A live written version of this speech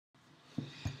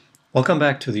Welcome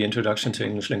back to the Introduction to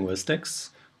English Linguistics.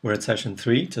 We're at session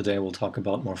 3. Today we'll talk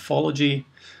about morphology,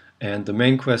 and the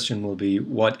main question will be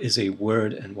what is a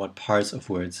word and what parts of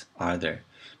words are there?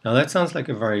 Now that sounds like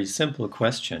a very simple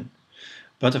question,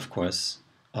 but of course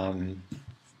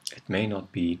it may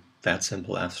not be that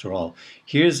simple after all.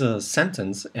 Here's a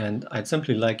sentence, and I'd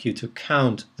simply like you to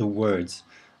count the words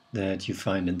that you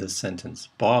find in this sentence.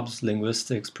 Bob's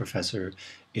linguistics professor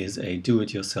is a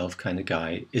do-it-yourself kind of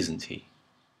guy, isn't he?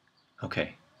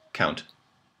 Okay, count.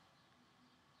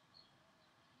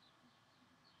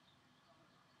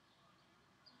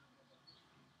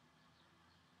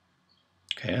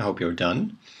 Okay, I hope you're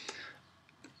done.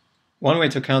 One way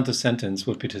to count the sentence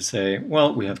would be to say,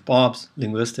 well, we have Bob's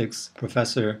linguistics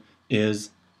professor is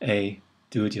a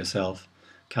do-it-yourself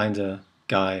kinda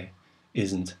guy,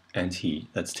 isn't, and he.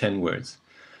 That's 10 words.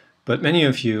 But many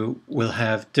of you will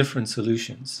have different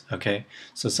solutions, okay?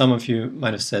 So some of you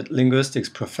might have said linguistics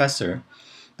professor.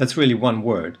 That's really one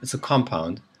word. It's a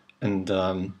compound. And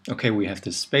okay, we have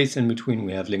this space in between.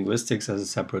 We have linguistics as a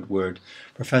separate word,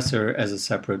 professor as a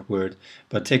separate word,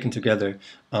 but taken together,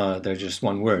 they're just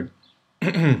one word.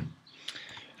 And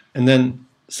then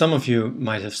some of you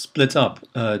might have split up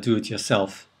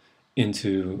do-it-yourself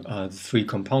into the 3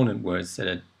 component words that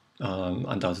it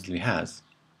undoubtedly has.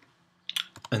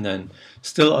 And then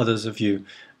still others of you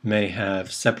may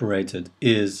have separated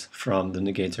is from the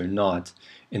negator not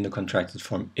in the contracted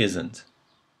form isn't.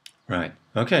 Right.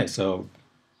 Okay, so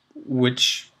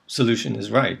which solution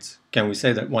is right? Can we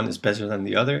say that one is better than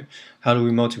the other? How do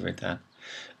we motivate that?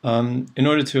 In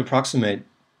order to approximate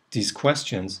these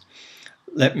questions,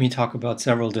 let me talk about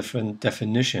several different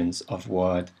definitions of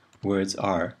what words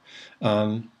are.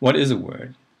 What is a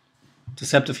word?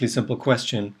 Deceptively simple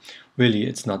question. Really,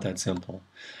 it's not that simple.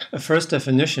 A first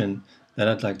definition that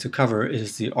I'd like to cover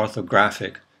is the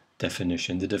orthographic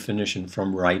definition, the definition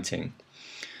from writing.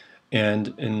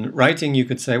 And in writing, you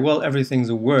could say, well, everything's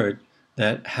a word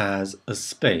that has a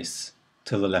space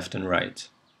to the left and right.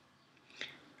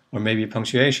 Or maybe a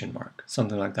punctuation mark,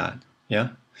 something like that. Yeah.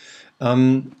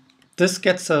 This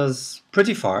gets us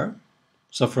pretty far.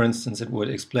 So for instance, it would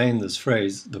explain this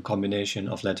phrase, the combination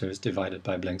of letters divided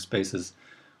by blank spaces,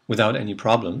 without any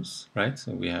problems, right?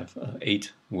 So we have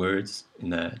 8 words in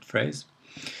that phrase.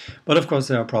 But of course,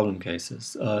 there are problem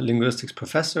cases. Linguistics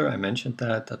professor, I mentioned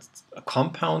that. That's a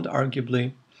compound,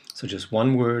 arguably. So just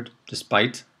one word,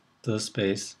 despite the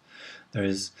space. There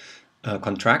is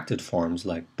contracted forms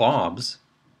like Bob's,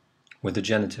 with the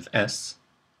genitive S.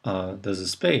 There's a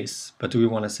space, but do we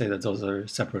want to say that those are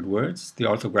separate words? The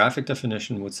orthographic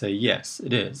definition would say yes,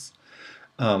 it is.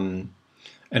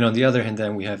 And on the other hand,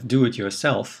 then we have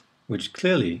do-it-yourself, which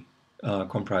clearly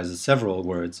comprises several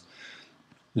words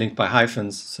linked by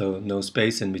hyphens, so no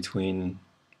space in between.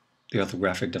 The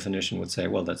orthographic definition would say,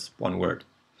 well, that's one word.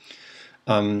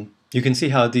 You can see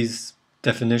how these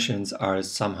definitions are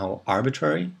somehow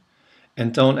arbitrary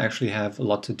and don't actually have a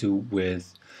lot to do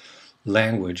with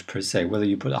language per se. Whether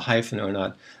you put a hyphen or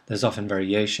not, there's often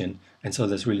variation, and so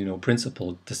there's really no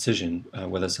principled decision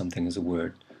whether something is a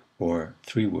word or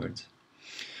 3 words.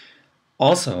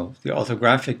 Also, the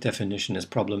orthographic definition is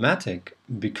problematic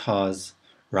because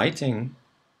writing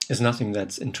is nothing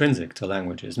that's intrinsic to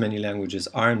languages. Many languages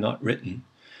are not written,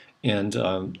 and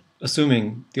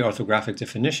assuming the orthographic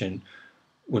definition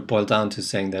would boil down to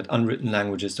saying that unwritten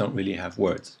languages don't really have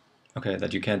words, okay,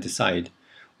 that you can't decide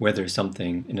whether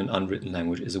something in an unwritten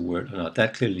language is a word or not.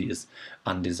 That clearly is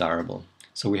undesirable.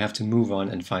 So we have to move on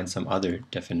and find some other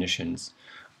definitions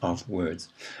of words.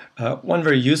 One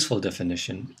very useful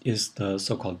definition is the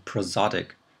so-called prosodic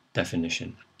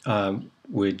definition,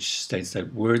 which states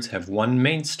that words have one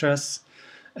main stress,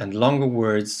 and longer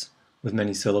words with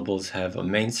many syllables have a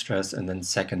main stress and then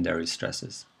secondary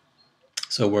stresses.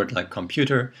 So a word like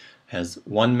computer has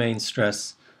one main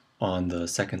stress on the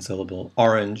second syllable.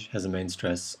 Orange has a main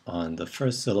stress on the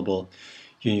first syllable.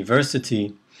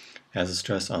 University has a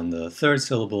stress on the third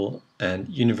syllable, and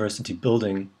university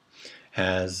building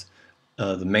has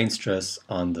the main stress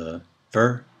on the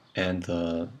ver and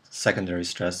the secondary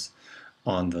stress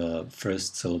on the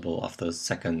first syllable of the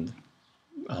second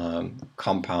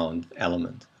compound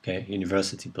element. Okay,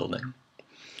 university building.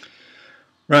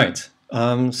 Right.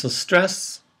 So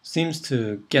stress seems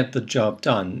to get the job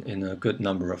done in a good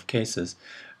number of cases,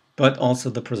 but also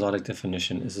the prosodic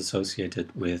definition is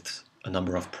associated with a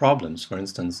number of problems. For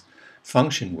instance,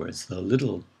 function words, the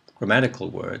little grammatical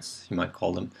words, you might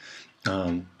call them,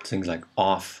 things like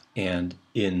off and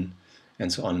in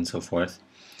and so on and so forth,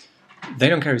 they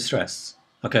don't carry stress.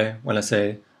 Okay, when I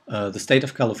say the state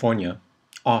of California,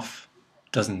 off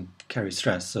doesn't carry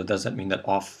stress, so does that mean that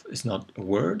off is not a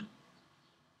word?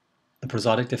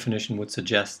 prosodic definition would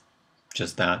suggest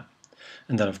just that,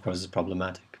 and that of course is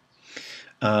problematic.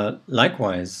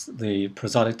 Likewise, the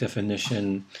prosodic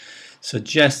definition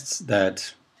suggests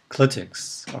that clitics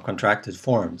or contracted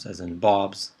forms, as in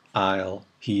bobs, I'll,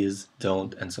 he's,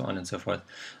 don't, and so on and so forth,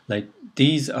 like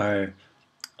these are,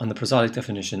 on the prosodic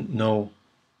definition, no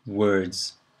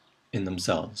words in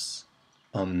themselves.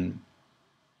 And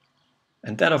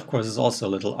that, of course, is also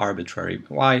a little arbitrary.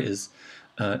 Why is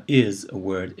a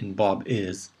word in Bob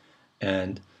is,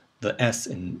 and the S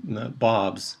in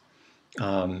Bob's,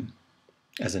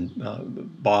 as in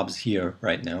Bob's here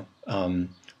right now,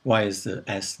 why is the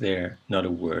S there not a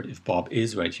word if Bob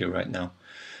is right here right now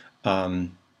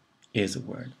is a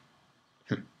word?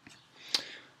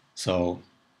 So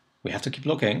we have to keep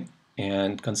looking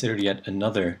and consider yet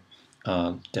another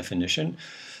definition.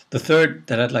 The third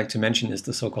that I'd like to mention is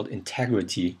the so-called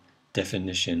integrity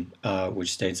definition,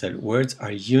 which states that words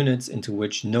are units into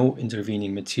which no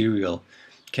intervening material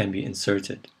can be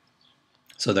inserted.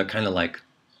 So they're kind of like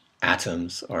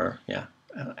atoms, or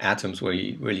atoms where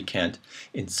you really can't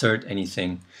insert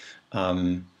anything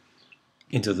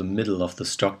into the middle of the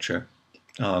structure.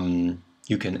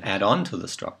 You can add on to the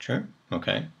structure,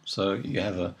 okay? So you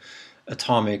have a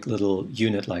atomic little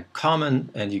unit like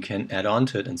common, and you can add on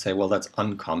to it and say, well, that's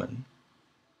uncommon.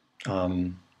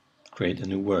 Create a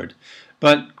new word.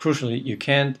 But crucially, you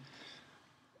can't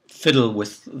fiddle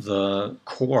with the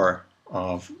core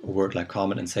of a word like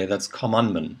common and say that's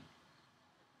common.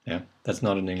 Yeah, that's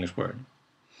not an English word.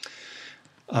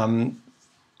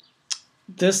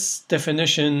 This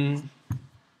definition,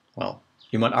 well,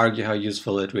 you might argue how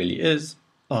useful it really is,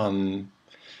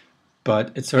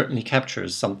 but it certainly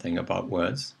captures something about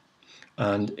words,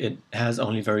 and it has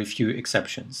only very few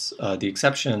exceptions. The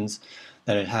exceptions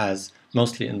that it has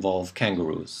mostly involve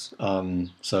kangaroos.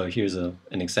 So here's an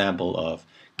example of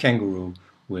kangaroo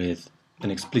with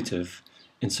an expletive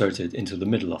inserted into the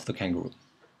middle of the kangaroo.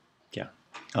 Yeah,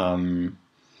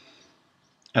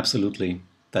 absolutely,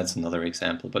 that's another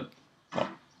example. But well,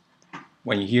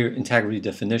 when you hear integrity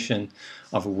definition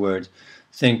of a word,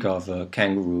 think of a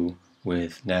kangaroo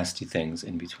with nasty things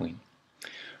in between.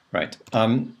 Right.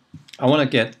 I want to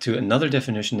get to another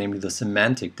definition, namely the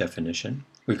semantic definition.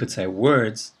 We could say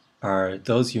words are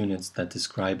those units that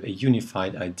describe a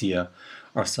unified idea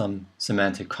or some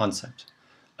semantic concept.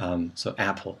 So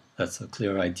apple, that's a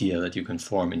clear idea that you can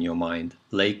form in your mind.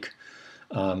 Lake,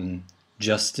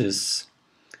 justice,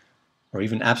 or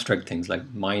even abstract things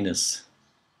like minus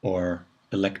or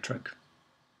electric.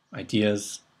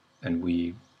 Ideas, and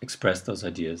we express those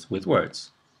ideas with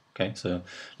words. Okay, so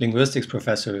linguistics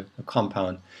professor, a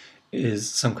compound, is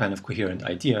some kind of coherent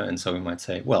idea, and so we might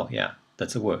say, well, yeah,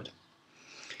 that's a word.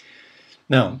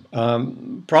 Now,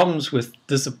 problems with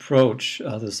this approach,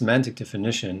 the semantic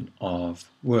definition of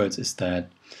words, is that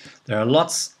there are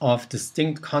lots of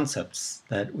distinct concepts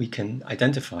that we can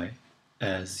identify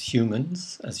as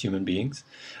humans, as human beings,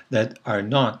 that are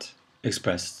not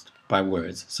expressed by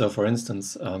words. So, for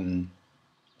instance, you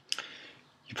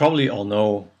probably all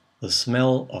know the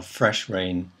smell of fresh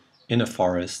rain in a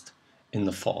forest in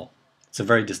the fall. It's a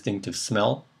very distinctive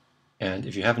smell, and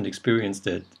if you haven't experienced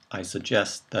it, I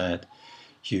suggest that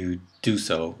you do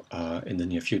so in the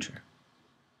near future.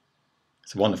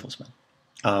 It's a wonderful smell.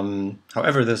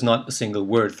 However, there's not a single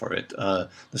word for it. The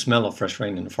smell of fresh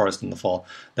rain in the forest in the fall,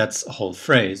 that's a whole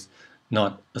phrase,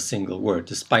 not a single word,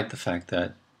 despite the fact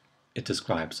that it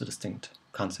describes a distinct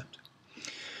concept.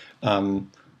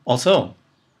 Also,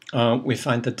 we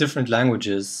find that different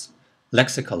languages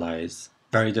lexicalize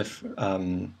very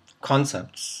different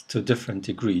concepts to different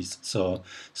degrees. So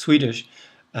Swedish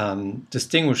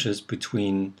distinguishes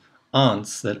between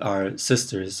aunts that are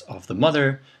sisters of the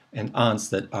mother and aunts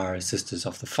that are sisters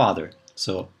of the father.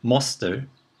 So moster,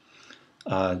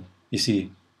 you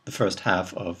see the first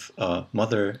half of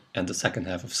mother and the second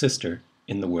half of sister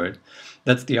in the word.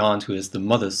 That's the aunt who is the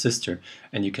mother's sister,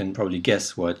 and you can probably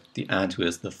guess what the aunt who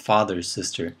is the father's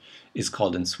sister is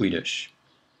called in Swedish.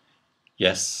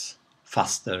 Yes,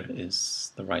 faster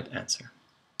is the right answer.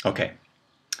 Okay.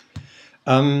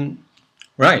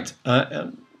 Right.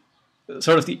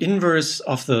 Sort of the inverse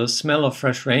of the smell of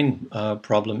fresh rain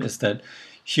problem is that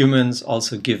humans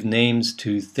also give names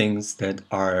to things that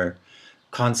are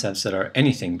concepts that are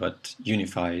anything but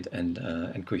unified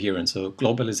and coherent. So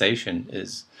globalization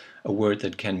is a word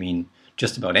that can mean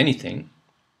just about anything,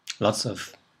 lots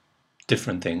of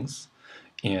different things,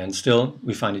 and still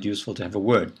we find it useful to have a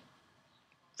word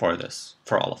for this,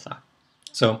 for all of that.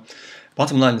 So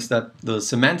bottom line is that the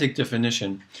semantic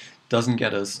definition doesn't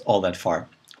get us all that far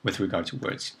with regard to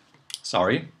words.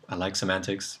 Sorry, I like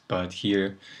semantics, but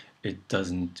here it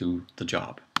doesn't do the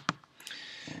job.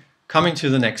 Coming to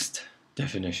the next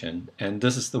definition, and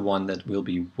this is the one that we'll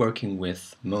be working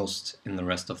with most in the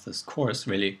rest of this course,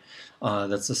 really.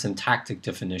 That's the syntactic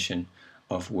definition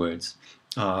of words,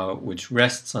 which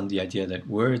rests on the idea that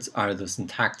words are the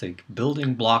syntactic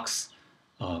building blocks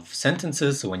of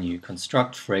sentences. So when you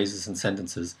construct phrases and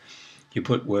sentences, you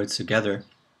put words together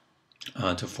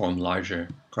to form larger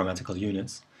grammatical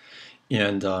units.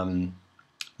 And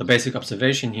the basic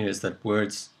observation here is that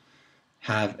words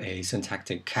have a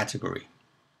syntactic category: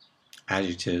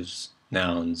 adjectives,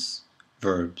 nouns,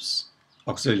 verbs,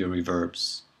 auxiliary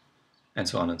verbs, and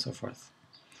so on and so forth.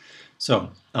 So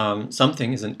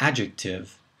something is an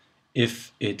adjective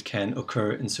if it can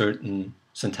occur in certain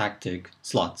syntactic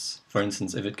slots. For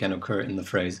instance, if it can occur in the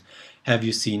phrase, have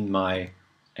you seen my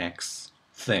X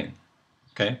thing?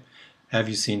 Okay? Have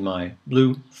you seen my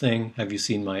blue thing? Have you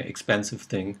seen my expensive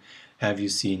thing? Have you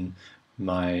seen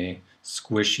my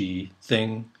squishy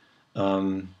thing?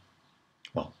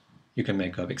 Well, you can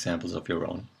make up examples of your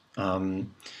own.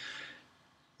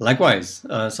 Likewise,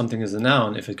 something is a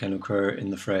noun if it can occur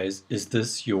in the phrase, is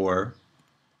this your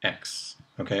X?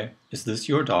 Okay? Is this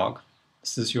your dog?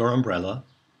 Is this your umbrella?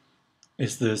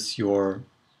 Is this your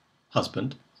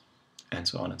husband? And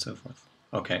so on and so forth.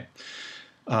 Okay.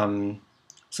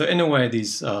 So in a way,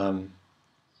 these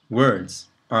words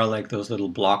are like those little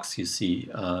blocks you see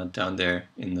down there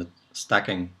in the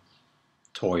stacking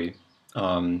toy.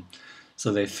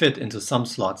 So they fit into some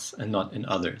slots and not in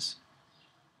others.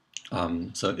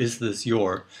 So is this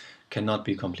your cannot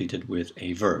be completed with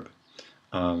a verb.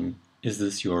 Is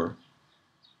this your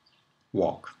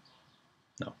walk?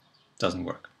 No, doesn't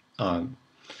work.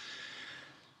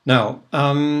 Now,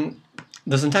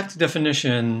 the syntactic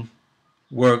definition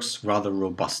works rather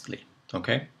robustly.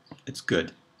 Okay, it's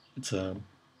good. It's a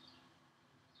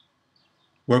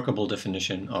workable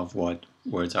definition of what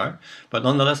words are. But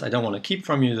nonetheless, I don't want to keep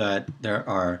from you that there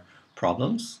are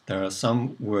problems. There are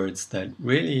some words that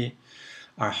really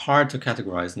are hard to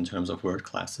categorize in terms of word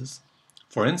classes.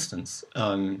 For instance,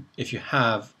 if you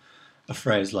have a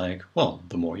phrase like, well,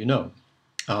 the more you know.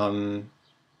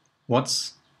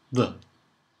 What's the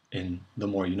in the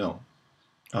more you know?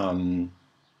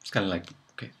 It's kind of like,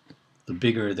 okay, the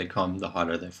bigger they come, the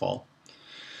harder they fall.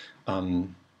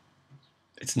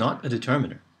 It's not a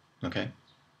determiner, okay?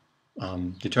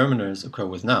 Determiners occur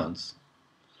with nouns.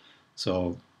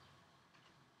 So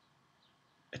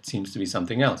it seems to be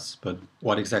something else, but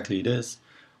what exactly it is,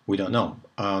 we don't know.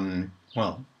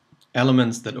 Well,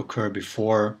 elements that occur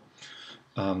before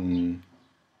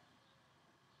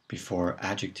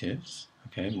adjectives,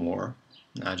 okay, more,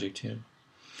 an adjective.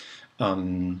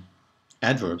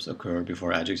 Adverbs occur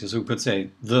before adjectives. So we could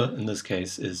say the, in this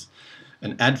case, is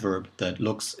an adverb that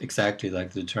looks exactly like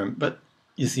the term, but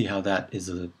you see how that is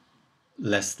a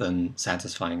less than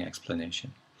satisfying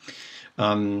explanation.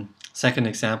 Second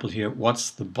example here, what's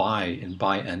the by in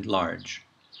by and large?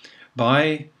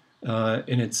 By,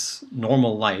 in its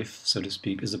normal life, so to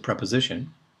speak, is a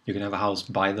preposition. You can have a house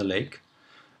by the lake.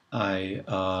 I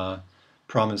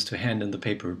promise to hand in the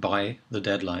paper by the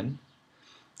deadline.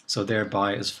 So there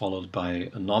by is followed by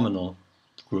a nominal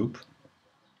group.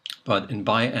 But in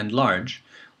by and large,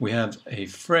 we have a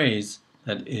phrase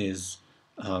that is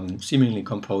seemingly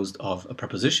composed of a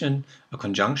preposition, a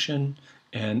conjunction,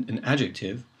 and an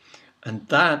adjective. And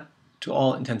that, to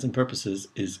all intents and purposes,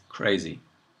 is crazy.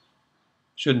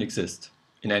 Shouldn't exist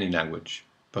in any language,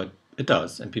 but it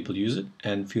does, and people use it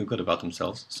and feel good about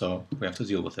themselves, so we have to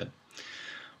deal with it.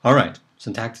 All right,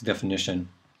 syntactic definition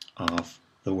of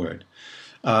the word.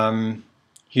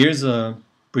 Here's a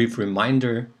brief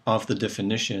reminder of the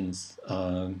definitions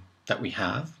that we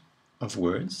have of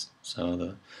words. So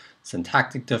the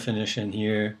syntactic definition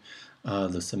here,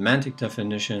 the semantic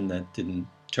definition that didn't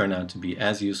turn out to be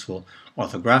as useful,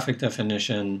 orthographic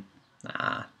definition,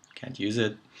 can't use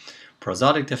it,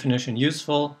 prosodic definition,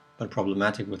 useful, but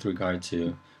problematic with regard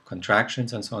to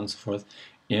contractions and so on and so forth,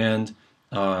 and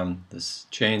this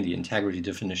chain, the integrity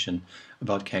definition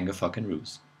about kanga fucking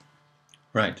ruse.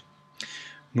 Right,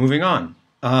 moving on.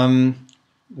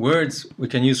 Words we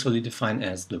can usefully define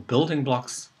as the building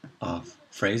blocks of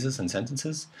phrases and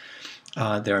sentences.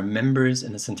 They are members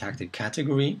in a syntactic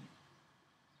category,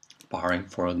 barring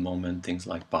for the moment things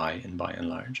like by and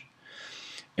large.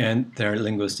 And they're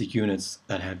linguistic units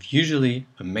that have usually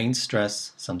a main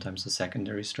stress, sometimes a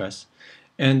secondary stress,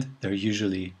 and they're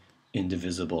usually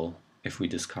indivisible if we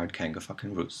discard kanga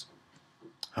fucking ruse.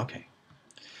 Okay,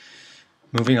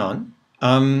 moving on.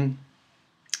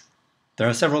 There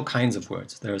are several kinds of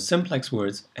words. There are simplex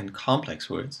words and complex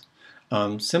words.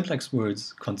 Simplex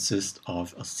words consist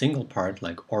of a single part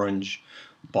like orange,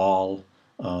 ball,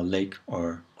 lake,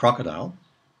 or crocodile.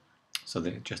 so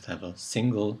they just have a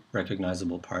single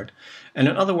recognizable part. And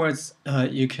in other words,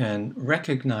 you can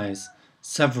recognize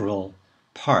several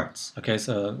parts. Okay,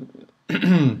 so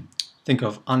think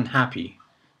of unhappy,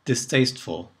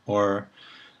 distasteful, or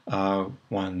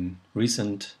one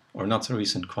recent or not so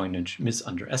recent coinage,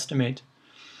 misunderestimate.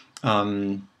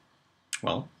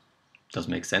 Well,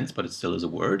 doesn't make sense, but it still is a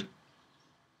word.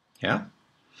 Yeah.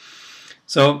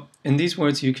 So in these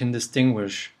words, you can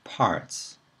distinguish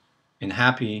parts. In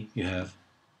happy, you have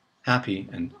happy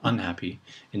and unhappy.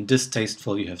 In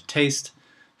distasteful, you have taste,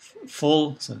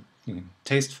 full, so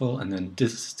tasteful, and then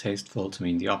distasteful to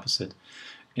mean the opposite.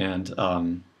 And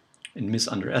in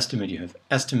misunderestimate, you have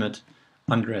estimate,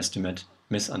 underestimate,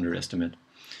 misunderestimate.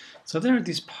 So there are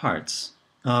these parts.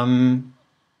 And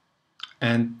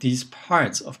these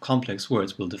parts of complex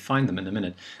words, we'll define them in a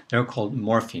minute, they're called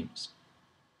morphemes.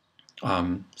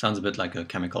 Sounds a bit like a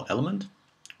chemical element.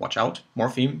 Watch out,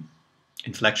 morpheme,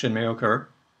 inflection may occur.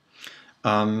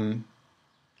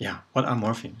 Yeah, what are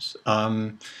morphemes?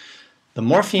 The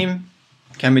morpheme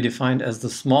can be defined as the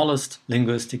smallest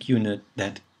linguistic unit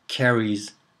that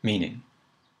carries meaning.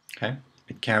 Okay,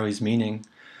 it carries meaning,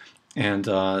 and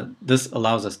this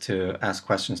allows us to ask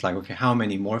questions like, okay, how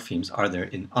many morphemes are there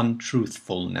in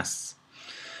untruthfulness?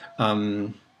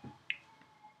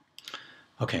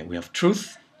 Okay, we have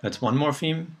truth, that's one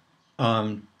morpheme.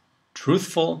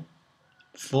 Truthful,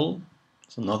 full,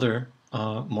 is another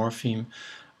morpheme.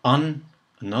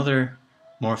 Another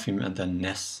morpheme, and then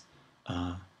ness,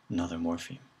 another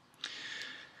morpheme.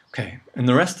 Okay, in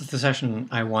the rest of the session,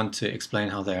 I want to explain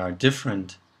how there are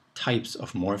different types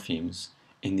of morphemes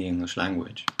in the English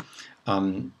language.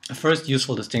 A first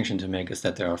useful distinction to make is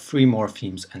that there are free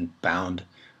morphemes and bound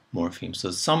morphemes.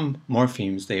 So some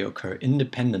morphemes, they occur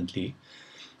independently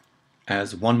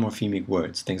as one morphemic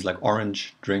words, things like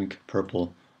orange, drink,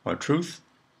 purple, or truth.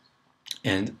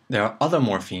 And there are other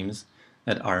morphemes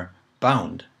that are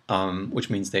bound, which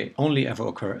means they only ever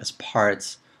occur as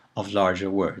parts of larger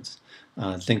words.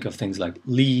 Think of things like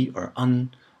li or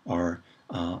un or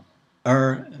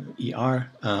er,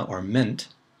 or meant.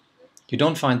 You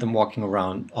don't find them walking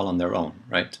around all on their own,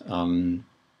 right?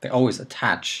 They always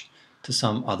attach to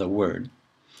some other word.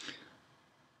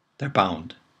 They're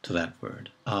bound to that word.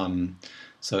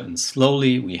 So in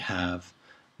slowly we have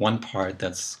one part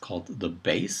that's called the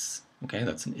base. Okay,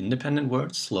 that's an independent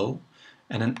word, slow,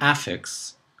 and an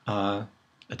affix, a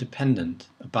dependent,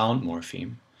 a bound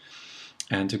morpheme.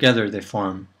 And together they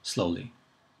form slowly.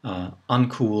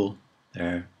 Uncool,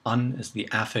 there, un is the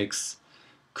affix,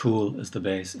 cool is the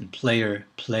base. In player,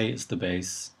 play is the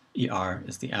base, er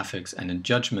is the affix. And in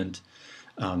judgment,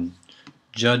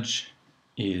 judge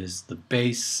is the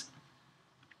base,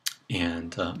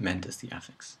 and meant is the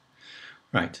affix.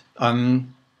 Right.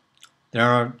 There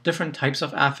are different types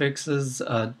of affixes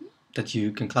that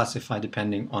you can classify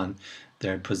depending on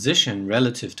their position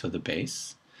relative to the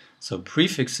base. So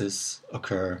prefixes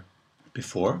occur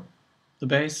before the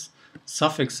base,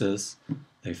 suffixes,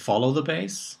 they follow the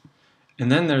base,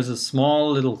 and then there's a small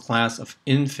little class of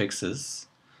infixes,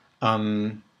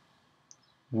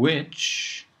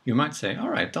 which you might say, all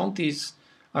right, aren't these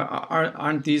the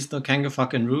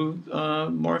kangafucking-roo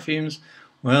morphemes?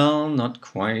 Well, not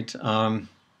quite.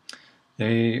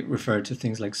 They refer to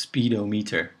things like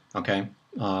speedometer, okay,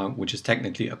 which is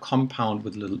technically a compound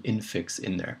with a little infix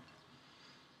in there.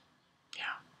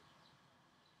 Yeah.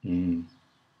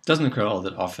 Doesn't occur all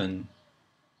that often.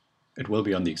 It will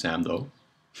be on the exam, though.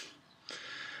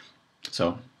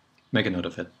 So make a note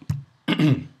of it.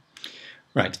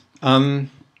 Right. Bound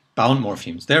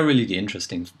morphemes. They're really the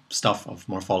interesting stuff of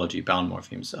morphology, bound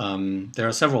morphemes. There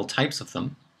are several types of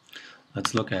them.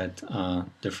 Let's look at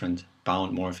different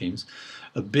bound morphemes.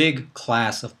 A big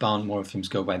class of bound morphemes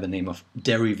go by the name of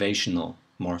derivational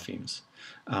morphemes.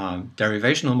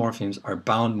 Derivational morphemes are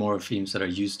bound morphemes that are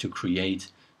used to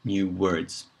create new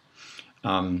words.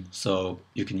 So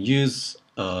you can use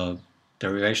a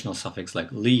derivational suffix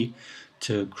like li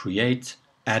to create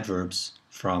adverbs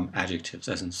from adjectives,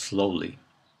 as in slowly,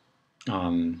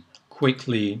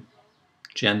 quickly,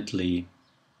 gently,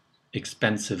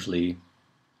 expensively,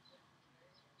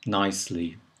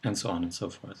 nicely, and so on and so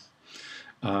forth.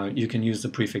 You can use the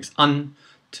prefix un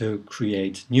to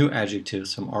create new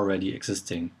adjectives from already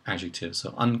existing adjectives.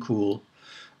 So uncool,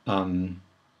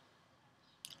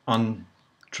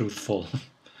 untruthful,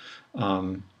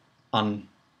 unappealing.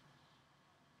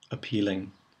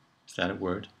 Is that a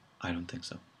word? I don't think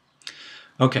so.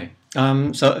 Okay,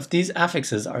 so if these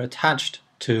affixes are attached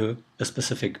to a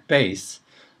specific base,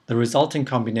 the resulting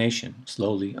combination,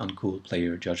 slowly, uncool,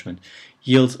 player, judgment,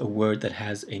 yields a word that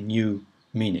has a new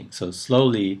meaning. So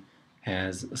slowly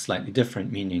has a slightly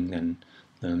different meaning than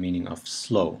the meaning of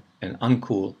slow, and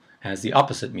uncool has the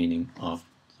opposite meaning of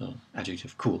the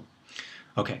adjective cool.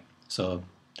 Okay, so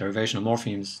derivational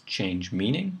morphemes change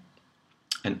meaning,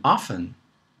 and often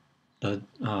the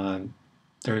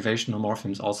derivational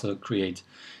morphemes also create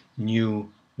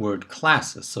new word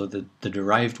classes, so that the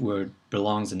derived word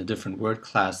belongs in a different word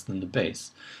class than the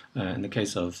base. In the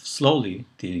case of slowly,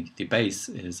 the base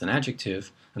is an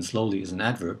adjective and slowly is an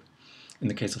adverb. In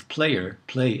the case of player,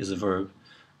 play is a verb,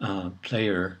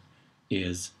 player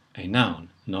is a noun,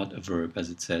 not a verb as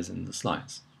it says in the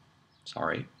slides.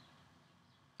 Sorry.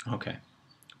 Okay.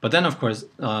 But then, of course,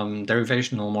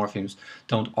 derivational morphemes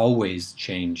don't always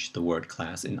change the word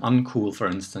class. In uncool, for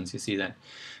instance, you see that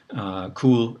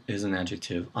cool is an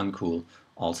adjective, uncool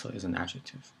also is an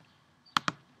adjective.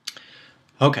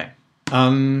 Okay.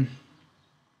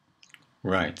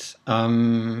 Right.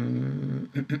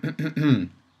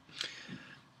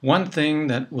 One thing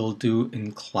that we'll do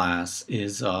in class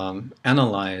is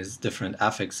analyze different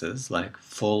affixes like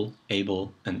full,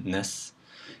 able, and ness,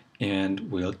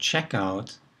 and we'll check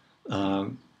out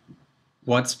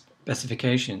what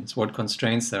specifications, what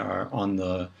constraints there are on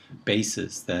the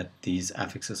bases that these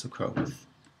affixes occur with.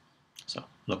 So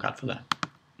look out for that.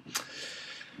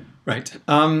 Right.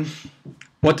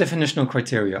 What definitional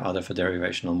criteria are there for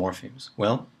derivational morphemes?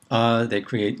 Well, they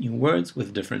create new words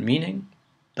with different meaning.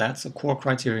 That's a core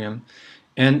criterion.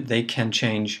 And they can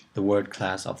change the word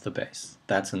class of the base.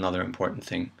 That's another important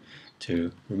thing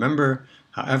to remember.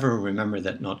 However, remember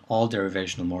that not all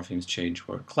derivational morphemes change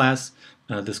word class.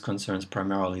 This concerns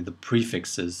primarily the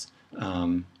prefixes.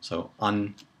 So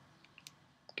un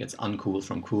gets uncool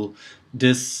from cool,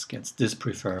 dis gets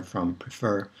disprefer from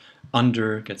prefer,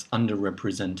 under gets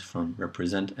underrepresent from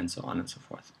represent, and so on and so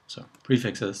forth. So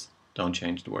prefixes don't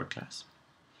change the word class.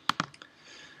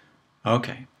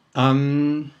 Okay.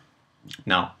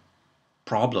 Now,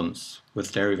 problems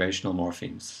with derivational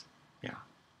morphemes. Yeah.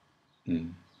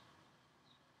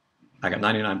 I got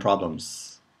 99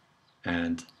 problems,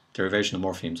 and derivational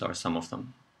morphemes are some of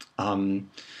them.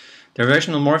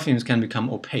 Derivational morphemes can become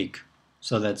opaque,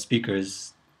 so that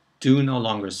speakers do no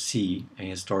longer see a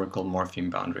historical morpheme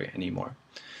boundary anymore.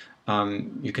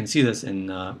 You can see this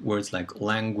in words like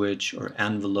language or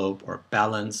envelope or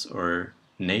balance or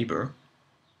neighbor.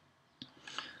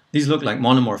 These look like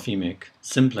monomorphemic,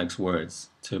 simplex words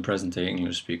to present-day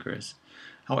English speakers.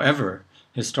 However,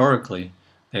 historically,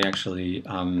 they actually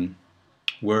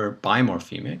were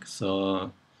bimorphemic.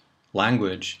 So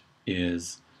language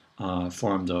is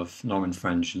formed of Norman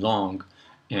French langue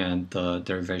and the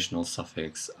derivational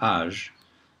suffix age.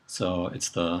 So it's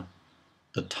the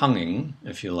tonguing,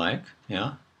 if you like.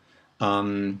 Yeah.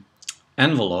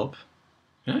 Envelope.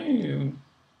 You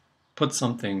put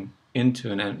something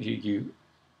into an you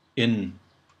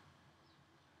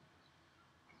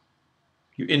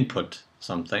input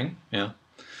something. Yeah.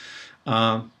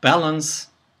 Balance.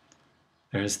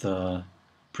 There's the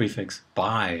prefix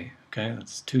by. Okay,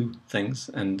 that's two things,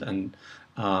 and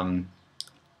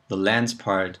the lens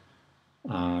part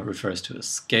refers to a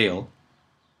scale.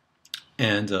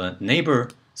 And neighbor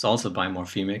is also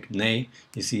bimorphemic. Nay,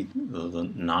 you see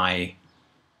the nigh,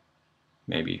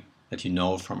 maybe, that you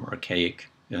know from archaic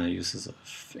uses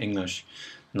of English.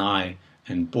 Nigh,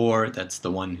 and bor, that's the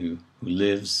one who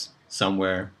lives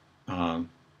somewhere,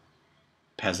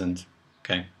 peasant.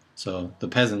 Okay, so the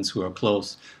peasants who are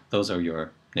close, those are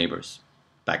your neighbors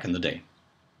back in the day.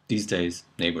 These days,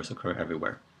 neighbors occur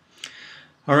everywhere.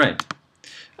 All right.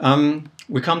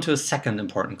 We come to a second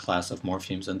important class of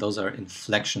morphemes, and those are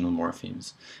inflectional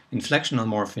morphemes. Inflectional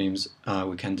morphemes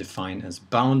we can define as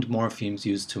bound morphemes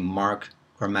used to mark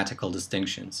grammatical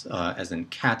distinctions, as in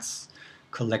cats,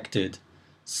 collected,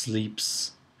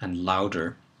 sleeps, and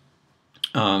louder.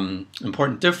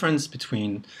 Important difference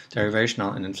between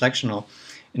derivational and inflectional.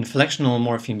 Inflectional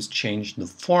morphemes change the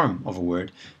form of a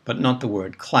word, but not the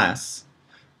word class,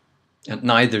 and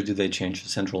neither do they change the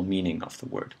central meaning of the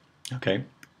word. Okay.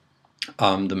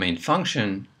 The main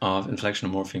function of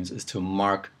inflectional morphemes is to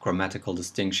mark grammatical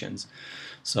distinctions.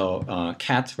 So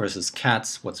cat versus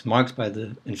cats, what's marked by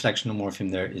the inflectional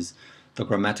morpheme there is the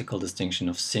grammatical distinction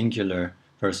of singular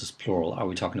versus plural. Are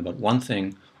we talking about one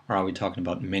thing or are we talking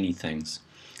about many things?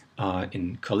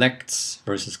 In collects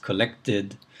versus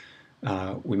collected,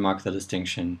 we mark the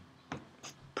distinction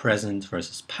of present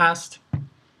versus past.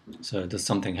 So does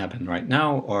something happen right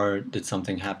now, or did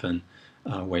something happen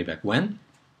way back when?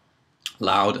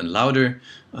 Loud and louder,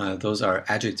 those are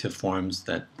adjective forms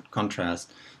that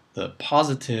contrast the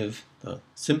positive, the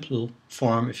simple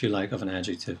form, if you like, of an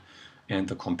adjective, and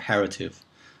the comparative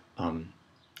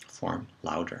form,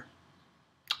 louder.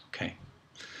 Okay,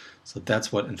 So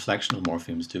that's what inflectional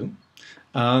morphemes do.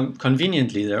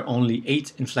 Conveniently, there are only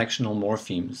 8 inflectional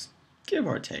morphemes, give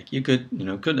or take. You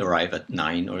could arrive at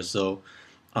 9 or so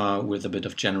with a bit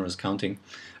of generous counting.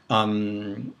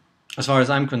 As far as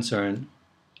I'm concerned,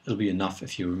 it'll be enough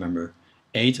if you remember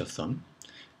 8 of them.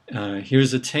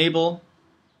 Here's a table.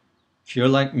 If you're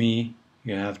like me,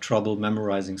 you have trouble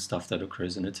memorizing stuff that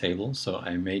occurs in a table, so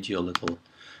I made you a little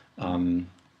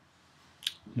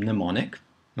mnemonic.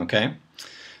 Okay,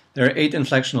 there are 8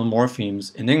 inflectional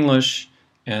morphemes in English,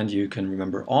 and you can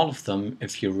remember all of them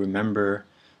if you remember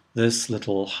this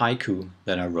little haiku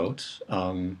that I wrote.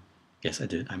 Yes, I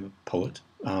did. I'm a poet.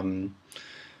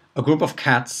 A group of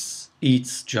cats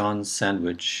eats John's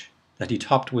sandwich that he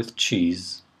topped with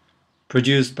cheese,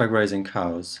 produced by grazing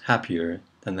cows, happier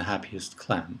than the happiest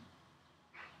clam.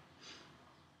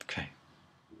 Okay.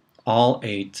 All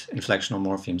 8 inflectional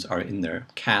morphemes are in there.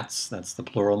 Cats, that's the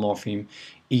plural morpheme.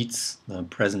 Eats, the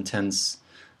present tense,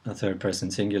 the third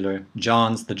person singular.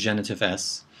 John's, the genitive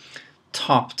S.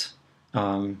 Topped,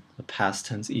 the past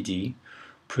tense ed.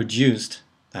 Produced,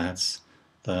 that's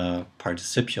the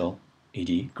participial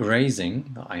ed.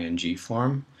 Grazing, the ing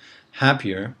form.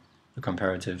 Happier, the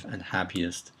comparative, and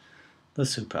happiest, the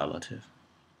superlative.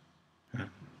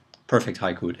 Perfect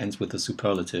haiku. It ends with the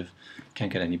superlative.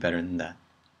 Can't get any better than that.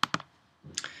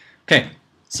 Okay,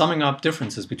 summing up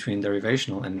differences between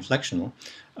derivational and inflectional.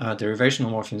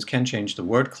 Derivational morphemes can change the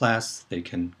word class. They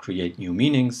can create new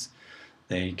meanings.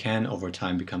 They can, over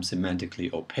time, become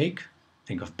semantically opaque.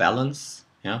 Think of balance,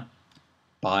 yeah?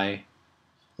 By,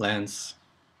 lens.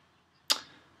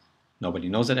 Nobody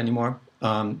knows it anymore.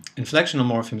 Inflectional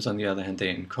morphemes, on the other hand,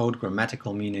 they encode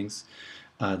grammatical meanings.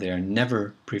 They are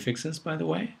never prefixes, by the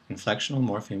way. Inflectional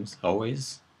morphemes,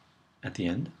 always at the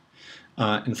end.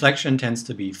 Inflection tends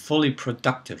to be fully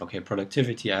productive. Okay,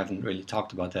 productivity, I haven't really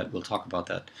talked about that. We'll talk about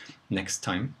that next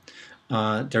time.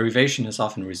 Derivation is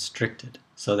often restricted,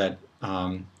 so that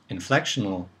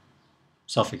inflectional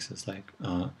suffixes, like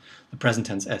the present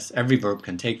tense s, every verb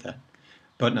can take that,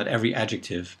 but not every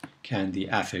adjective can the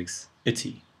affix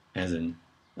ity, as in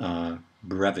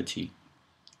brevity,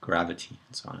 gravity,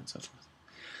 and so on and so forth.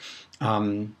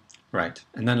 Right,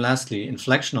 and then lastly,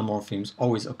 inflectional morphemes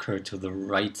always occur to the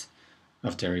right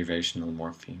of derivational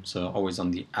morphemes, so always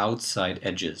on the outside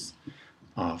edges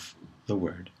of the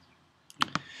word.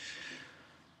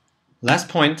 Last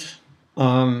point,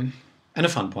 and a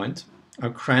fun point, are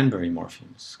cranberry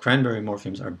morphemes. Cranberry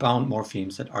morphemes are bound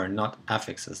morphemes that are not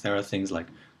affixes. There are things like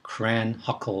cran,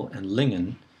 huckle, and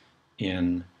lingen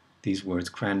in these words,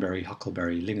 cranberry,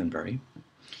 huckleberry, lingonberry,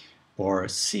 or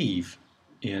sieve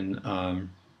in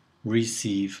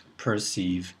receive,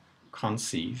 perceive,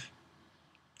 conceive,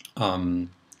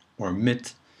 or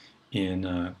mit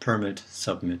in permit,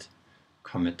 submit,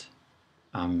 commit.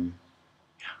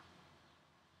 Yeah,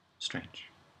 strange.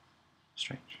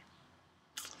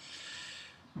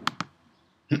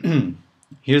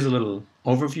 Here's a little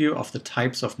overview of the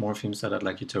types of morphemes that I'd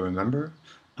like you to remember.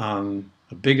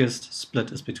 The biggest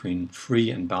split is between free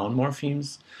and bound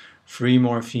morphemes. Free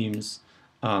morphemes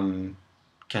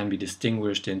can be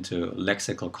distinguished into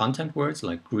lexical content words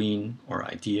like green or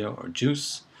idea or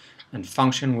juice, and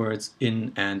function words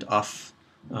in and of,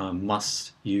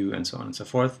 must, you, and so on and so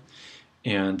forth.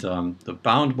 And the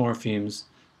bound morphemes,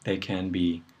 they can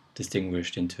be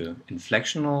distinguished into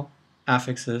inflectional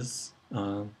affixes,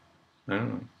 I don't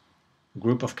know,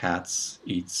 group of cats,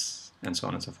 eats, and so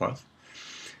on and so forth.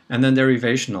 And then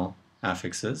derivational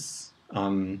affixes,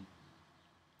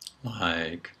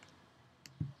 like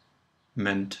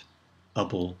meant,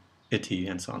 able, itty,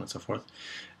 and so on and so forth.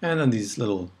 And then these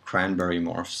little cranberry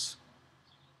morphs.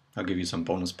 I'll give you some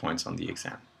bonus points on the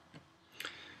exam.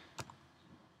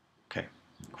 Okay,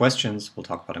 questions we'll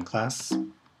talk about in class.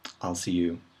 I'll see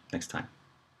you next time.